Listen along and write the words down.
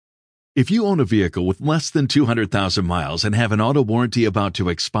If you own a vehicle with less than 200,000 miles and have an auto warranty about to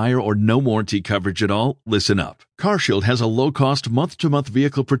expire or no warranty coverage at all, listen up. CarShield has a low-cost month-to-month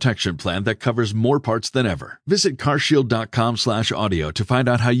vehicle protection plan that covers more parts than ever. Visit carshield.com/audio to find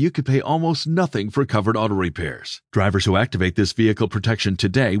out how you could pay almost nothing for covered auto repairs. Drivers who activate this vehicle protection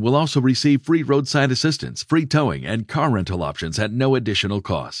today will also receive free roadside assistance, free towing, and car rental options at no additional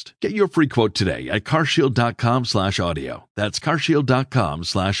cost. Get your free quote today at carshield.com/audio. That's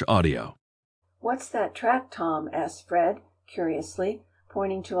carshield.com/audio. "What's that track, Tom?" asked Fred, curiously,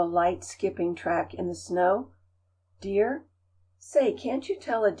 pointing to a light, skipping track in the snow. "Deer? Say, can't you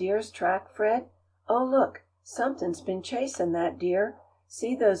tell a deer's track, Fred? Oh, look, something's been chasing that deer.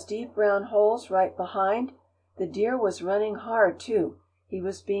 See those deep round holes right behind? The deer was running hard, too. He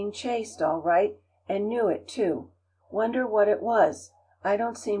was being chased, all right, and knew it, too. Wonder what it was. I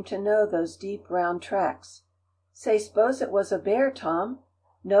don't seem to know those deep round tracks." "Say, s'pose it was a bear, Tom?"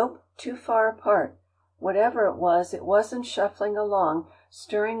 "Nope, too far apart. Whatever it wasn't shuffling along,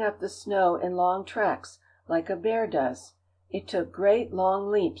 stirring up the snow in long tracks, like a bear does. It took great,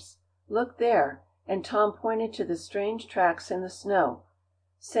 long leaps. Look there," and Tom pointed to the strange tracks in the snow.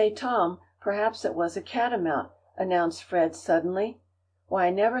 "Say, Tom, perhaps it was a catamount," announced Fred suddenly. "Why,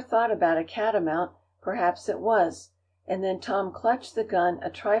 I never thought about a catamount. Perhaps it was," and then Tom clutched the gun a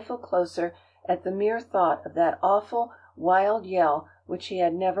trifle closer at the mere thought of that awful, wild yell which he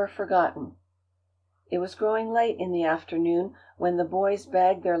had never forgotten. It was growing late in the afternoon when the boys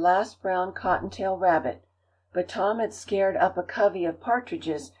bagged their last brown cottontail rabbit, but Tom had scared up a covey of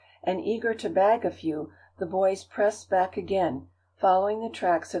partridges, and eager to bag a few, the boys pressed back again, following the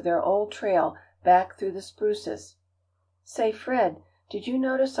tracks of their old trail back through the spruces. "Say, Fred, did you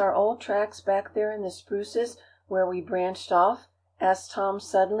notice our old tracks back there in the spruces where we branched off?" asked Tom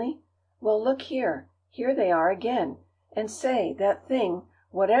suddenly. "Well, look here. Here they are again. And say, that thing,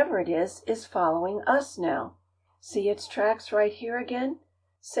 whatever it is following us now. See its tracks right here again?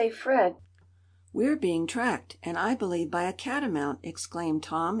 Say, Fred, we're being tracked, and I believe by a catamount!" exclaimed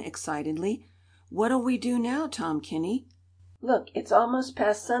Tom, excitedly. "What'll we do now, Tom Kinney?" "Look, it's almost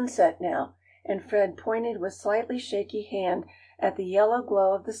past sunset now," and Fred pointed with slightly shaky hand at the yellow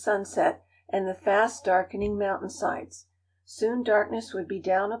glow of the sunset and the fast darkening mountainsides. Soon darkness would be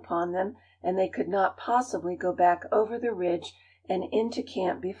down upon them, and they could not possibly go back over the ridge and into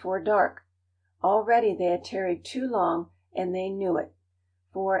camp before dark. Already they had tarried too long, and they knew it.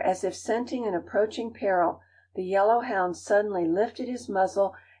 For, as if scenting an approaching peril, the yellow hound suddenly lifted his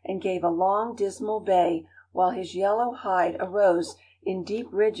muzzle and gave a long, dismal bay, while his yellow hide arose in deep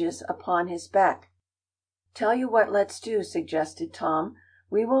ridges upon his back. "Tell you what let's do," suggested Tom.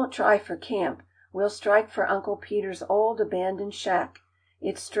 "We won't try for camp. We'll strike for Uncle Peter's old abandoned shack.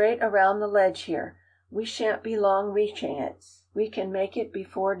 It's straight around the ledge here. We shan't be long reaching it. We can make it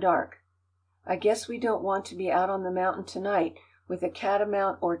before dark." "I guess we don't want to be out on the mountain to night, with a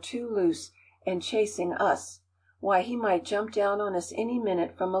catamount or two loose, and chasing us. Why, he might jump down on us any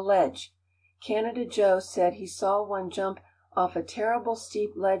minute from a ledge. Canada Joe said he saw one jump off a terrible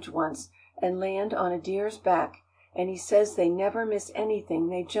steep ledge once, and land on a deer's back, and he says they never miss anything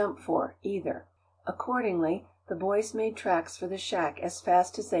they jump for, either." Accordingly, the boys made tracks for the shack as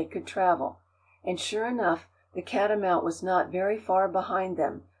fast as they could travel, and sure enough, the catamount was not very far behind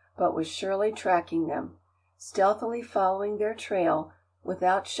them, but was surely tracking them, stealthily following their trail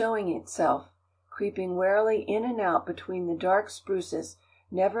without showing itself, creeping warily in and out between the dark spruces,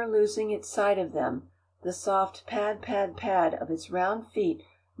 never losing its sight of them, the soft pad, pad, pad of its round feet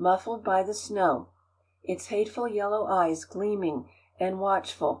muffled by the snow, its hateful yellow eyes gleaming and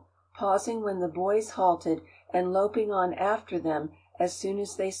watchful, pausing when the boys halted, and loping on after them as soon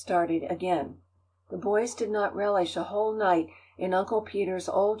as they started again. The boys did not relish a whole night in Uncle Peter's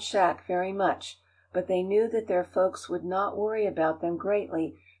old shack very much, but they knew that their folks would not worry about them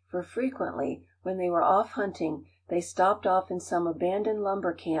greatly, for frequently, when they were off hunting, they stopped off in some abandoned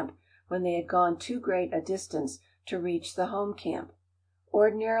lumber camp when they had gone too great a distance to reach the home camp.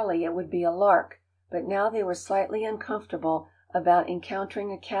 Ordinarily it would be a lark, but now they were slightly uncomfortable about encountering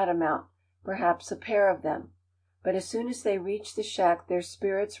a catamount, perhaps a pair of them. But as soon as they reached the shack their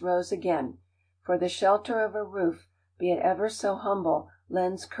spirits rose again, for the shelter of a roof, be it ever so humble,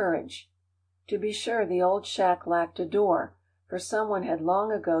 lends courage. To be sure, the old shack lacked a door, for someone had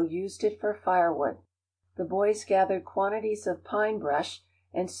long ago used it for firewood. The boys gathered quantities of pine brush,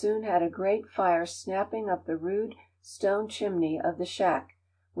 and soon had a great fire snapping up the rude stone chimney of the shack,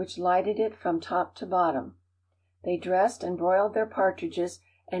 which lighted it from top to bottom. They dressed and broiled their partridges,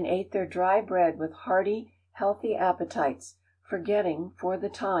 and ate their dry bread with hearty, healthy appetites, forgetting, for the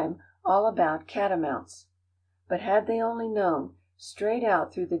time, all about catamounts. But had they only known, Straight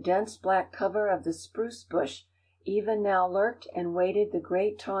out through the dense black cover of the spruce bush even now lurked and waited the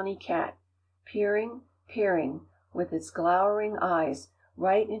great tawny cat, peering, peering, with its glowering eyes,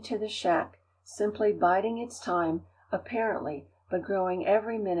 right into the shack, simply biding its time, apparently, but growing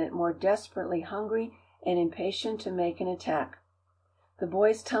every minute more desperately hungry and impatient to make an attack. The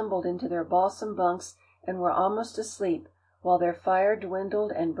boys tumbled into their balsam bunks and were almost asleep, while their fire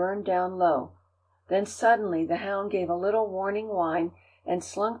dwindled and burned down low. Then suddenly the hound gave a little warning whine and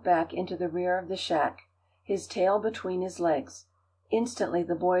slunk back into the rear of the shack, his tail between his legs. Instantly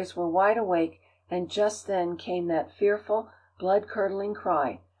the boys were wide awake, and just then came that fearful, blood-curdling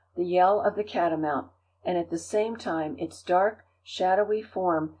cry, the yell of the catamount, and at the same time its dark, shadowy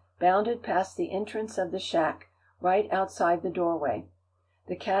form bounded past the entrance of the shack, right outside the doorway.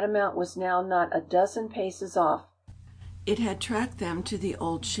 The catamount was now not a dozen paces off. It had tracked them to the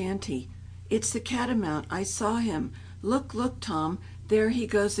old shanty. "It's the catamount. I saw him. Look, look, Tom. There he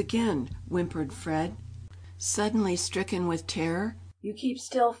goes again," whimpered Fred, suddenly stricken with terror. "You keep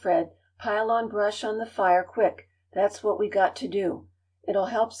still, Fred. Pile on brush on the fire, quick. That's what we got to do. It'll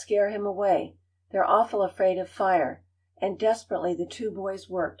help scare him away. They're awful afraid of fire." And desperately the two boys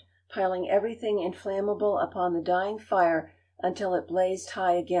worked, piling everything inflammable upon the dying fire until it blazed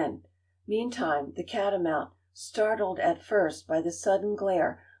high again. Meantime the catamount, startled at first by the sudden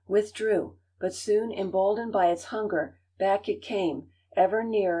glare, withdrew, but soon, emboldened by its hunger, back it came, ever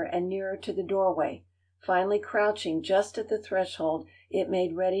nearer and nearer to the doorway. Finally crouching just at the threshold, it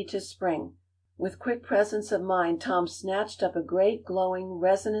made ready to spring. With quick presence of mind Tom snatched up a great glowing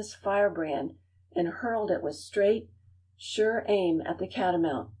resinous firebrand and hurled it with straight, sure aim at the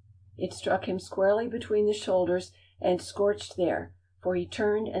catamount. It struck him squarely between the shoulders and scorched there, for he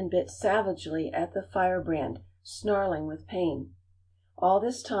turned and bit savagely at the firebrand, snarling with pain. All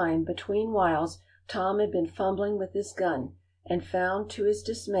this time, between whiles, Tom had been fumbling with his gun, and found, to his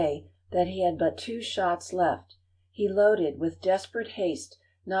dismay, that he had but 2 shots left. He loaded with desperate haste,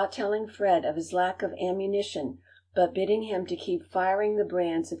 not telling Fred of his lack of ammunition, but bidding him to keep firing the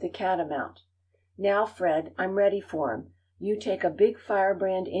brands at the catamount. "Now, Fred, I'm ready for him. You take a big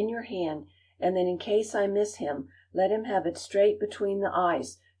firebrand in your hand, and then in case I miss him, let him have it straight between the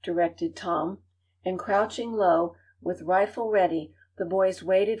eyes," directed Tom, and crouching low, with rifle ready, the boys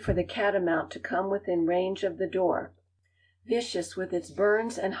waited for the catamount to come within range of the door. Vicious with its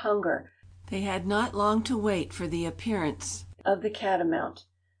burns and hunger, they had not long to wait for the appearance of the catamount.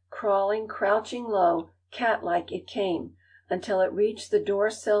 Crawling, crouching low, cat-like it came, until it reached the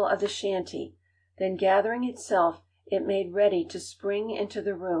door-sill of the shanty. Then gathering itself, it made ready to spring into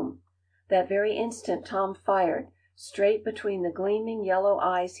the room. That very instant Tom fired. Straight between the gleaming yellow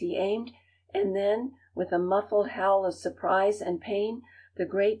eyes he aimed, and then, with a muffled howl of surprise and pain, the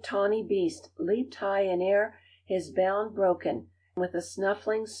great tawny beast leaped high in air, his bound broken. With a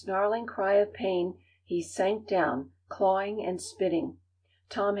snuffling, snarling cry of pain, he sank down, clawing and spitting.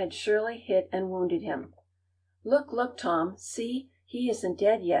 Tom had surely hit and wounded him. "Look, look, Tom! See, he isn't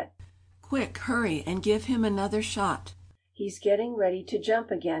dead yet. Quick, hurry, and give him another shot." "He's getting ready to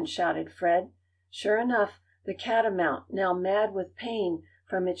jump again," shouted Fred. Sure enough, the catamount, now mad with pain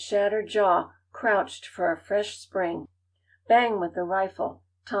from its shattered jaw, crouched for a fresh spring. Bang went the rifle,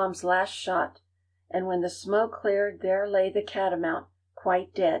 Tom's last shot. And when the smoke cleared, there lay the catamount,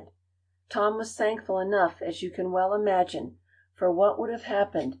 quite dead. Tom was thankful enough, as you can well imagine, for what would have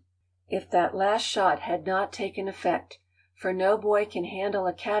happened if that last shot had not taken effect, for no boy can handle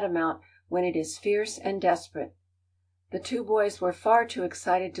a catamount when it is fierce and desperate. The two boys were far too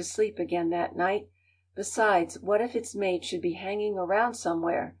excited to sleep again that night. Besides, what if its mate should be hanging around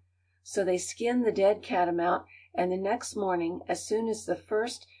somewhere? So they skinned the dead catamount, and the next morning, as soon as the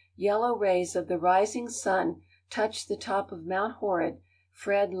first yellow rays of the rising sun touched the top of Mount Horrid,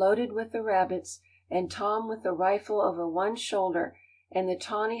 Fred, loaded with the rabbits, and Tom with the rifle over one shoulder and the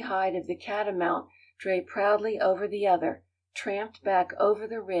tawny hide of the catamount draped proudly over the other, tramped back over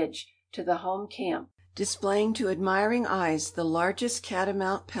the ridge to the home camp, displaying to admiring eyes the largest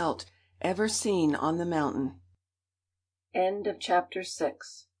catamount pelt ever seen on the mountain. End of chapter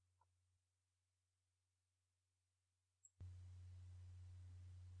 6.